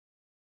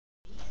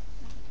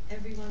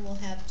Everyone will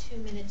have 2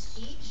 minutes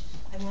each.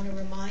 I want to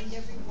remind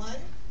everyone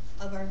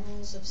of our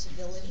rules of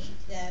civility,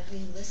 that we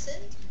listen,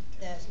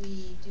 that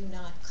we do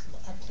not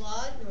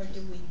applaud, nor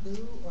do we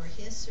boo or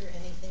hiss or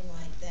anything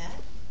like that.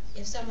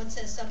 If someone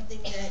says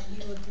something that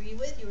you agree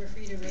with, you are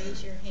free to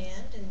raise your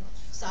hand and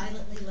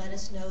silently let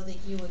us know that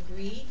you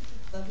agree.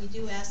 But we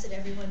do ask that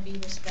everyone be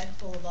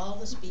respectful of all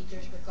the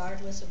speakers,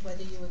 regardless of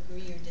whether you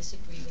agree or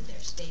disagree with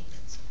their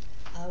statements.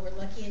 We're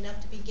lucky enough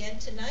to begin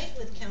tonight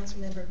with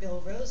Councilmember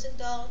Bill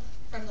Rosendahl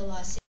from the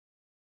Los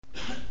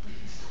Angeles.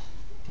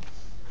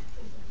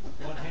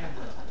 One hand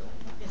up.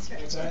 That's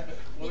right. What's that?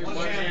 You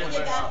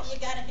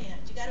got a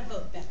hand. You got a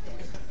vote back there.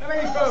 How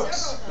many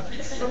folks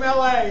from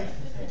LA?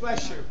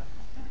 Bless you.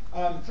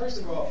 First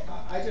of all,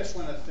 I just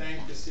want to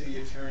thank the city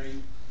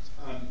attorney.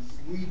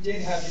 We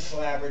did have a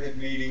collaborative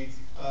meeting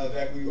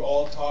that we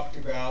all talked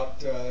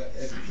about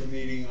at the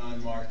meeting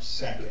on March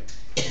 2nd.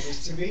 It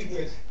was to meet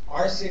with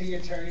our city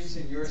attorneys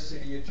and your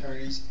city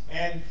attorneys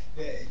and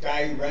the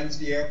guy who runs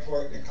the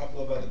airport and a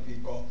couple of other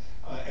people.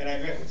 And I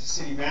met with the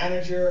city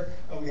manager.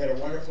 We had a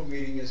wonderful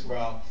meeting as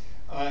well.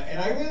 And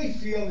I really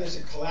feel there's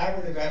a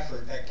collaborative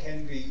effort that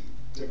can be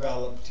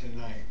developed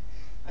tonight.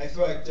 I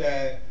thought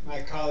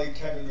my colleague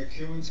Kevin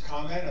McEwen's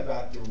comment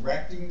about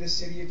directing the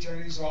city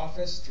attorney's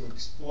office to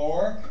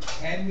explore,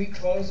 can we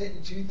close it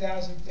in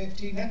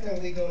 2015? Not the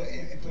legal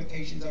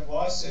implications of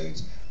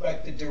lawsuits,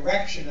 but the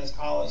direction as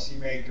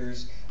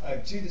policymakers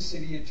to the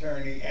city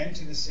attorney and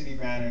to the city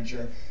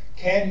manager.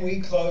 Can we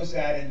close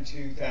that in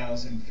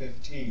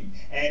 2015?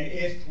 And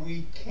if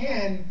we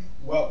can,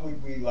 what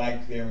would we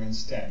like there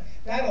instead?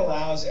 That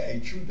allows a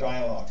true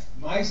dialogue.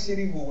 My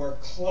city will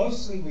work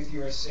closely with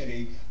your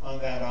city on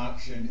that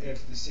option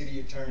if the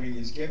city attorney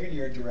is given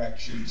your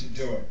direction to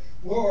do it.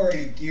 We're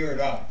already geared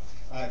up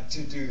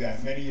to do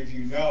that. Many of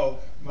you know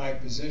my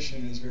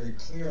position is very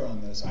clear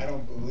on this. I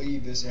don't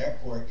believe this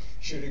airport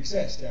should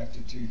exist after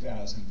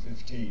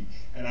 2015.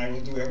 And I will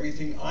do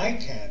everything I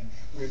can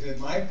within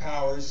my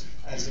powers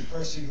as a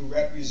person who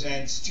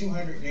represents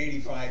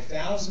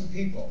 285,000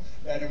 people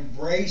that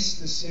embrace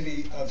the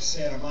city of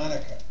Santa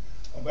Monica.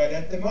 But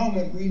at the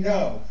moment, we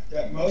know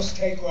that most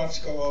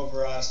takeoffs go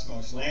over us,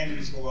 most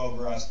landings go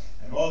over us,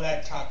 and all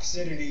that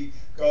toxicity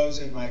goes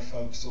in my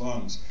folks'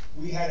 lungs.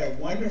 We had a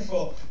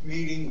wonderful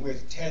meeting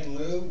with Ted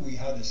Lieu. We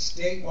had a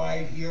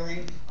statewide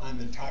hearing on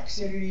the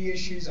toxicity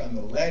issues, on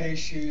the lead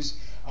issues,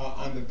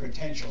 on the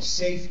potential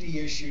safety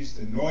issues,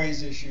 the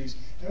noise issues,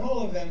 and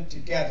all of them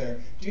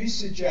together do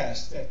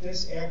suggest that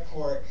this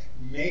airport,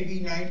 maybe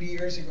 90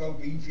 years ago,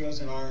 Beanfields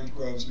and Orange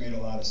Groves made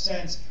a lot of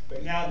sense,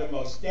 but now the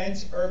most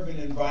dense urban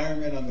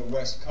environment on the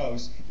West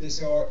Coast,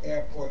 this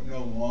airport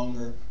no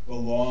longer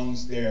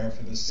belongs there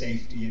for the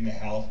safety and the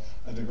health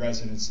of the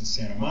residents in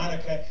Santa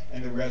Monica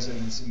and the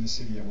residents in the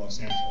city of Los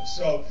Angeles.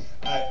 So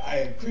I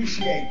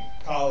appreciate,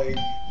 colleague,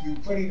 you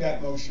putting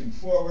that motion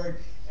forward,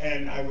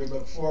 and I would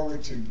look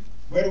forward to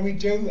what do we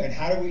do and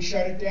how do we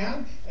shut it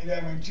down? And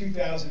then in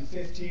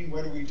 2015,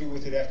 what do we do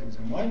with it afterwards?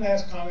 And one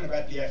last comment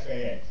about the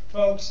FAA.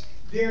 Folks,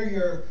 they're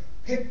your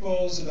pit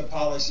bulls of the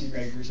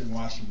policymakers in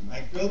Washington.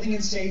 Like building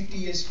and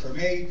safety is for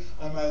me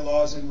on my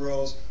laws and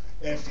rules.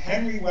 If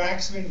Henry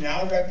Waxman,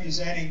 now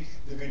representing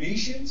the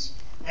Venetians,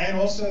 and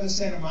also the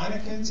Santa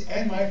Monicans,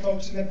 and my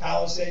folks in the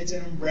Palisades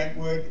and in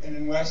Brentwood and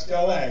in West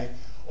LA,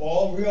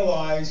 all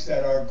realize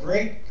that our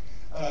great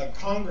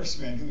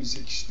congressman, who's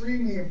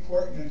extremely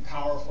important and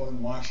powerful in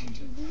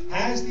Washington,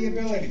 has the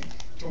ability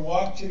to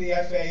walk to the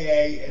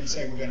FAA and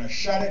say, we're going to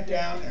shut it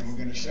down, and we're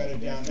going to shut it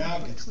down now,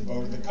 gets the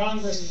vote of the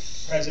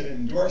Congress, the president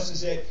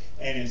endorses it,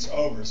 and it's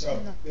over.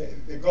 So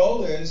the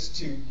goal is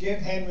to give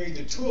Henry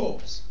the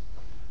tools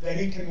that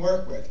he can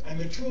work with. And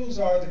the tools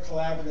are the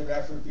collaborative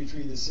effort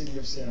between the city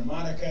of Santa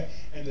Monica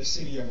and the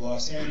city of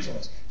Los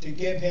Angeles to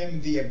give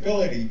him the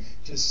ability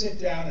to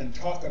sit down and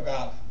talk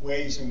about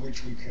ways in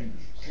which we can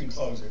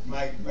close it.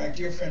 My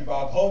dear friend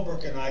Bob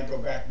Holbrook and I go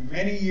back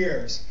many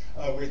years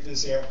with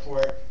this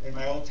airport in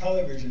my old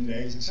television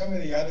days, and some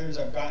of the others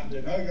I've gotten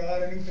to know. You got a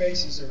lot of new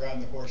faces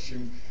around the horseshoe,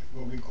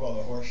 what we call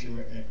the horseshoe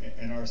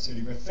in our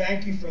city. But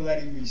thank you for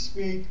letting me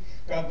speak.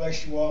 God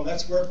bless you all.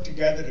 Let's work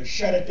together to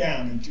shut it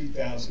down in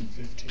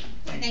 2015.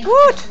 Thank you.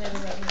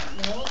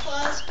 No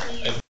applause,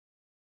 please.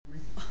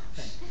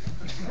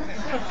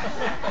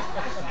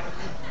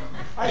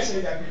 I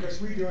say that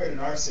because we do it in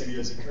our city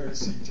as a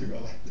courtesy to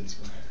elected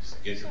matters.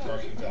 Get your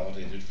parking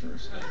validated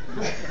first.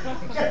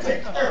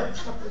 Take care of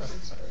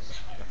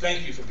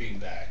Thank you for being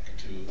back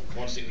to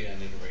once again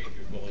iterate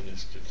your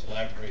willingness to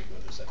collaborate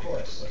with us. I think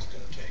that's what it's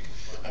going to take.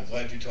 I'm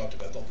glad you talked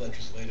about the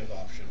legislative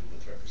option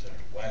with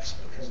Representative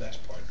Waxman, because that's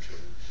part two.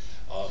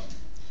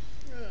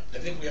 I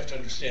think we have to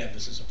understand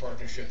this is a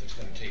partnership that's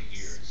going to take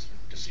years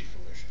to see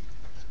fruition.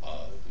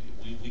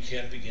 We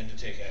can't begin to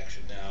take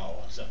action now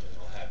on something that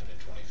will happen in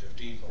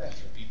 2015, but we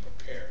can be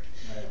prepared.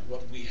 Right.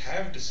 What we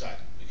have decided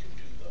we can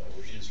do,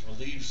 though, is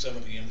relieve some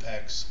of the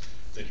impacts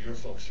that your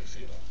folks are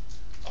feeling.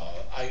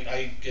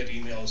 I get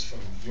emails from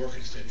your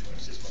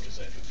constituents as much as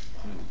I do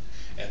from mine,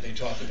 and they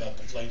talk about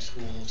the flight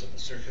schools and the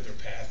circular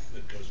path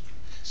that goes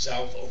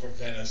south over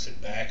Venice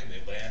and back, and they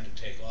land and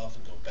take off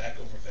and go back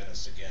over Venice.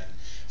 us again.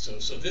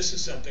 So this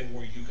is something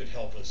where you could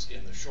help us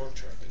in the short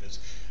term, because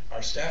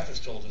our staff has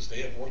told us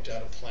they have worked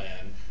out a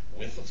plan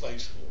with the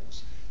flight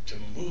schools to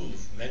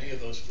move many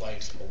of those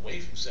flights away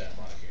from Santa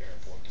Monica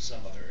Airport to some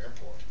other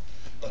airport.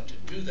 But to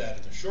do that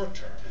in the short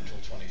term, until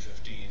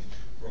 2015,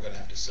 we're going to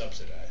have to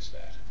subsidize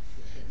that.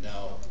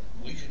 Now,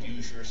 we could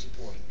use your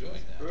support in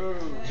doing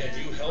that.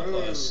 Can you help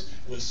us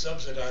with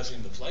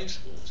subsidizing the flight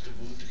schools to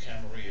move to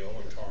Camarillo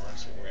or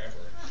Torrance or wherever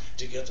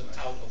to get them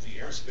out of the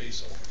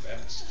airspace over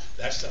Venice?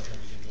 That's something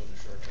we can do in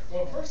the short term.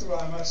 Well, first of all,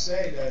 I must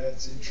say that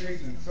it's an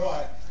intriguing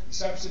thought.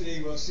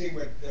 Subsidy, we'll see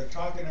what they're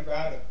talking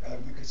about.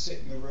 We could sit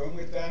in the room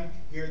with them,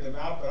 hear them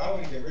out, but I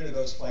want to get rid of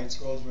those flight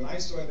schools. When I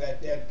saw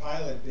that dead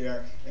pilot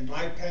there in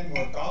my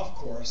Penmore golf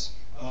course,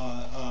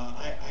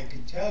 I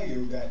can tell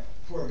you that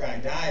poor guy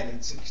died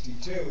at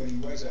 62, and he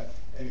was an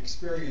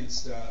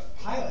experienced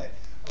pilot.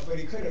 But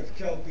he could have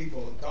killed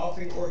people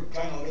golfing, or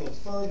gone a little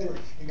further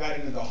and got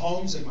into the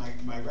homes of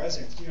my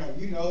residents.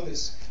 You know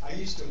this. I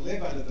used to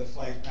live under the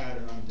flight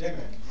pattern on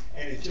Dimmock,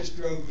 and it just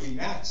drove me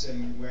nuts.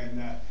 And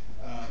when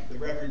the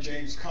Reverend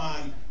James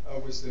Kahn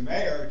was the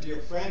mayor, a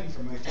dear friend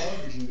from my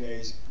television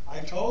days,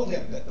 I told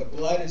him that the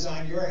blood is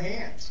on your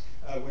hands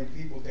when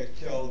people get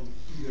killed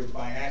either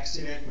by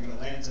accident, when it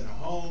lands in a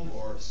home,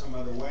 or some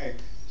other way.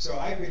 So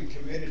I've been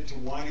committed to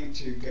wanting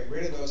to get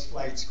rid of those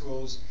flight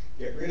schools,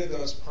 get rid of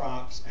those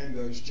props and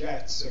those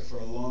jets for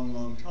a long,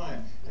 long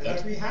time. And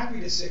I'd be happy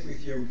to sit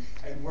with you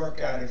and work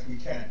out if we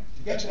can.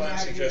 That's why I'm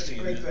suggesting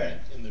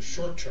in the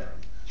short term,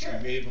 sure, to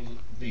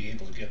be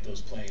able to get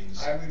those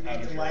planes I would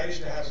out be of delighted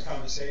to have a airspace.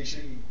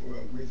 conversation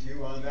with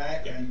you on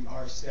that, Good. and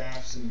our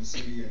staffs in the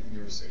city and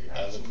your city.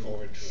 I look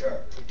forward to a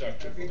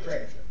productive That'd be great.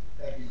 relationship.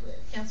 That'd be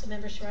great.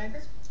 Councilmember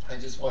Shriver? I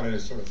just wanted to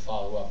sort of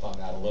follow up on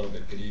that a little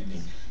bit, good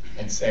evening,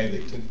 and say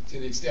that to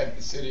the extent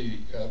the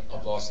city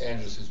of Los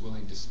Angeles is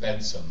willing to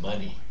spend some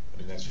money, I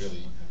mean, that's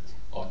really,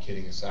 all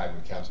kidding aside,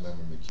 what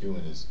Councilmember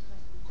McEwen's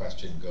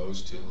question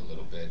goes to a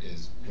little bit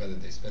is whether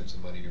they spend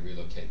some money to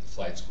relocate the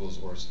flight schools,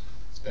 or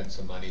spend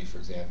some money, for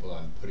example,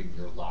 on putting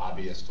your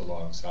lobbyist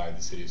alongside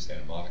the city of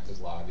Santa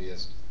Monica's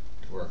lobbyist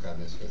to work on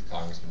this with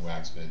Congressman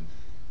Waxman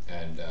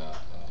and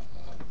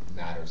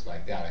matters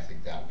like that. I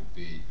think that would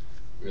be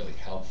really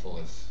helpful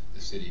if the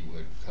city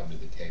would come to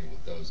the table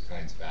with those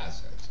kinds of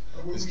assets.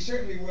 We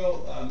certainly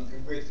will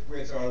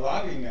with our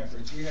lobbying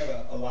efforts. We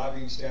have a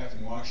lobbying staff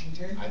in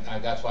Washington.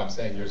 That's why I'm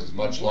saying yours is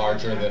much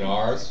larger than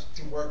ours.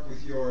 To work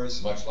with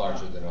yours. Much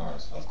larger than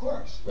ours. Of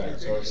course. Right,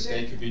 so if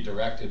they could be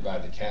directed by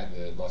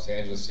the Los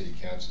Angeles City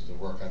Council to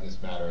work on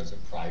this matter as a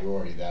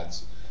priority,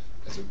 that's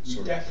as a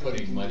sort of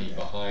putting money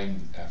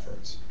behind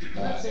efforts.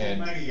 I'm not saying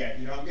money yet.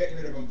 I'm getting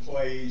rid of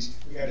employees.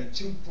 We got a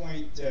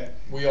 2-point.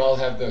 We all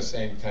have those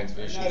same kinds of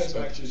issues. Not as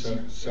much as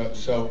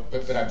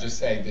but I'm just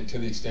saying that to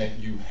the extent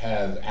you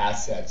have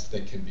assets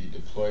that can be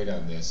deployed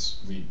on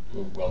this, we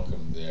will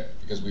welcome there,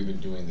 because we've been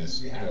doing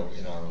this, in our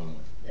own way.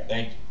 Yeah.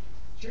 Thank you.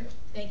 Sure.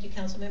 Thank you,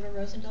 Councilmember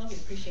Rosendahl. We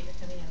appreciate your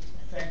coming out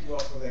tonight. Thank you all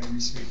for letting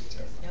me speak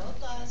to everyone. No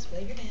applause.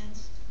 Wave your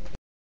hands.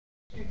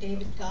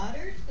 David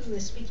Goddard, who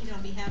is speaking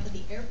on behalf of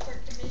the Airport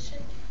Commission,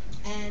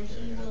 and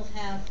he will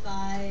have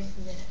 5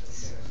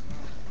 minutes.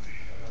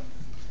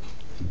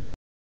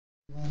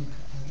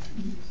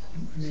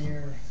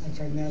 Mayor,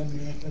 Madam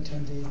Mayor,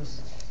 Tom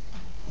Davis,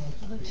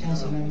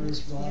 council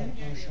members, Rob,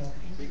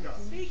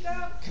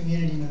 Marsha,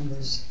 community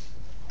members.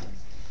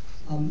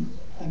 I'm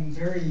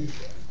very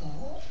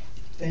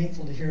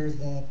thankful to hear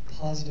the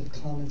positive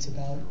comments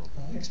about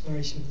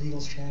exploration of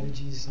legal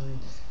strategies and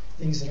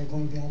things that are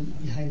going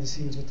behind the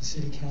scenes with the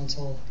City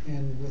Council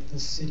and with the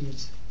City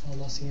of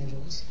Los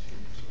Angeles.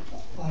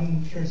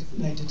 I'm here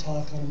tonight to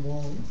talk on a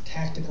more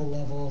tactical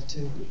level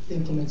to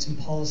implement some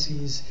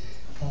policies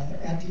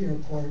at the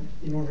airport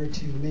in order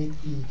to make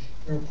the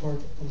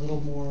airport a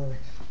little more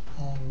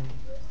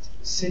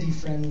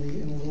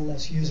city-friendly and a little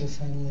less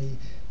user-friendly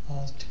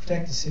to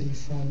protect the city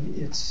from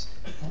its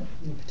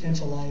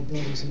potential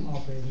liabilities in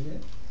operating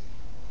it.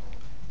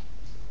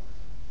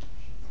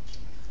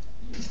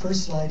 The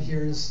first slide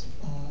here is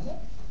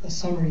a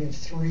summary of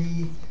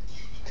 3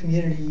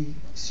 community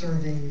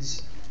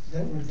surveys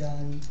that were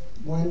done.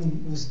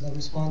 One was the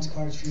response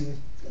cards from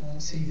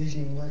the City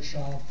Visioning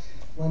Workshop.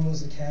 One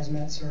was the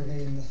CASMAT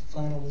survey, and the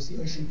final was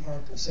the Ocean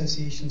Park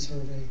Association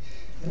survey.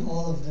 And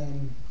all of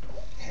them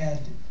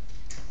had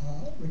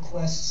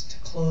requests to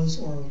close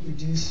or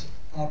reduce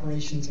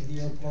operations of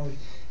the airport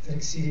that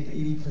exceeded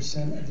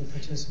 80% of the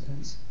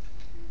participants.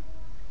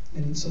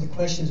 And so the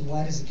question is,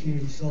 why does the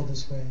community feel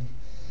this way?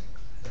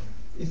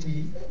 If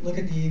we look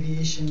at the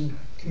aviation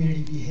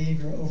community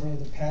behavior over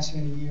the past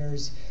many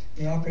years,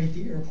 they operate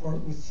the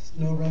airport with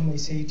no runway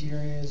safety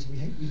areas.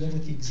 We live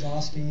with the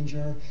exhaust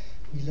danger.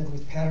 We live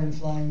with pattern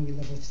flying. We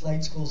live with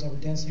flight schools over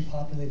densely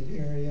populated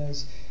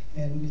areas.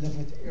 And we live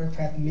with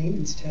aircraft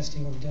maintenance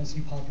testing over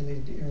densely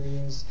populated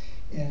areas.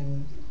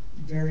 And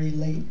very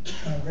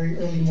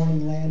early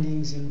morning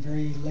landings and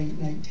very late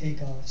night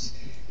takeoffs.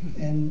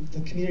 And the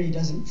community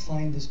doesn't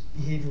find this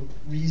behavior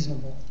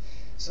reasonable.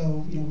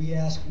 So, we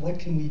ask, what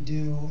can we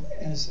do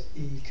as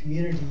a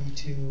community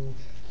to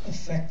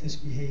affect this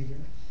behavior?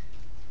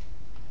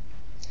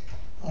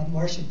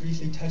 Marcia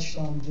briefly touched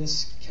on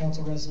this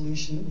council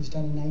resolution that was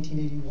done in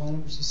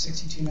 1981, which is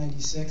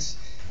 6296,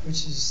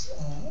 which is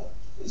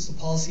the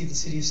policy of the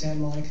city of Santa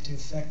Monica to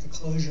effect the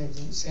closure of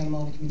the Santa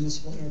Monica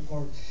Municipal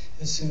Airport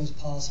as soon as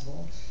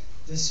possible.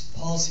 This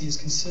policy is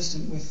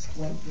consistent with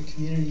what the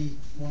community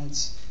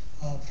wants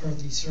per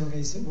the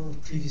surveys that were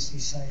previously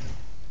cited.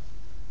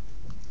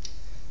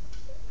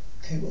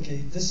 Okay,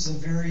 this is a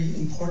very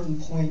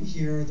important point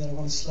here that I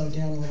want to slow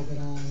down a little bit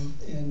on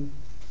and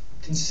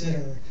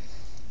consider.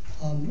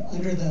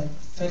 Under the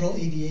Federal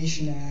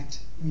Aviation Act,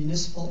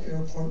 municipal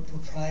airport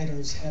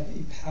proprietors have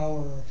a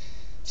power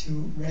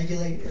to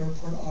regulate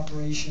airport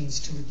operations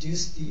to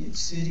reduce the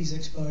city's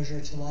exposure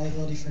to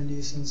liability for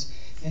nuisance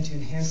and to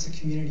enhance the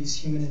community's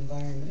human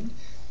environment.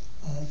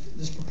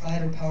 This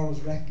proprietor power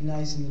was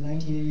recognized in the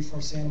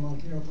 1984 Santa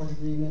Monica Airport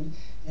Agreement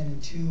and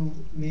in two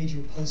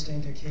major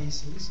post-ANCA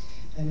cases.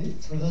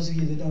 And for those of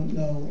you that don't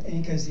know,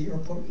 ANCA is the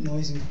Airport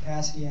Noise and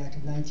Capacity Act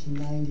of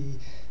 1990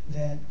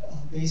 that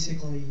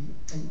basically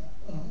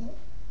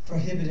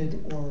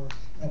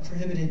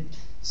prohibited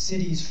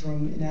cities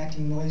from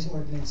enacting noise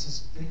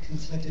ordinances that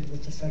conflicted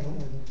with the federal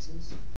ordinances.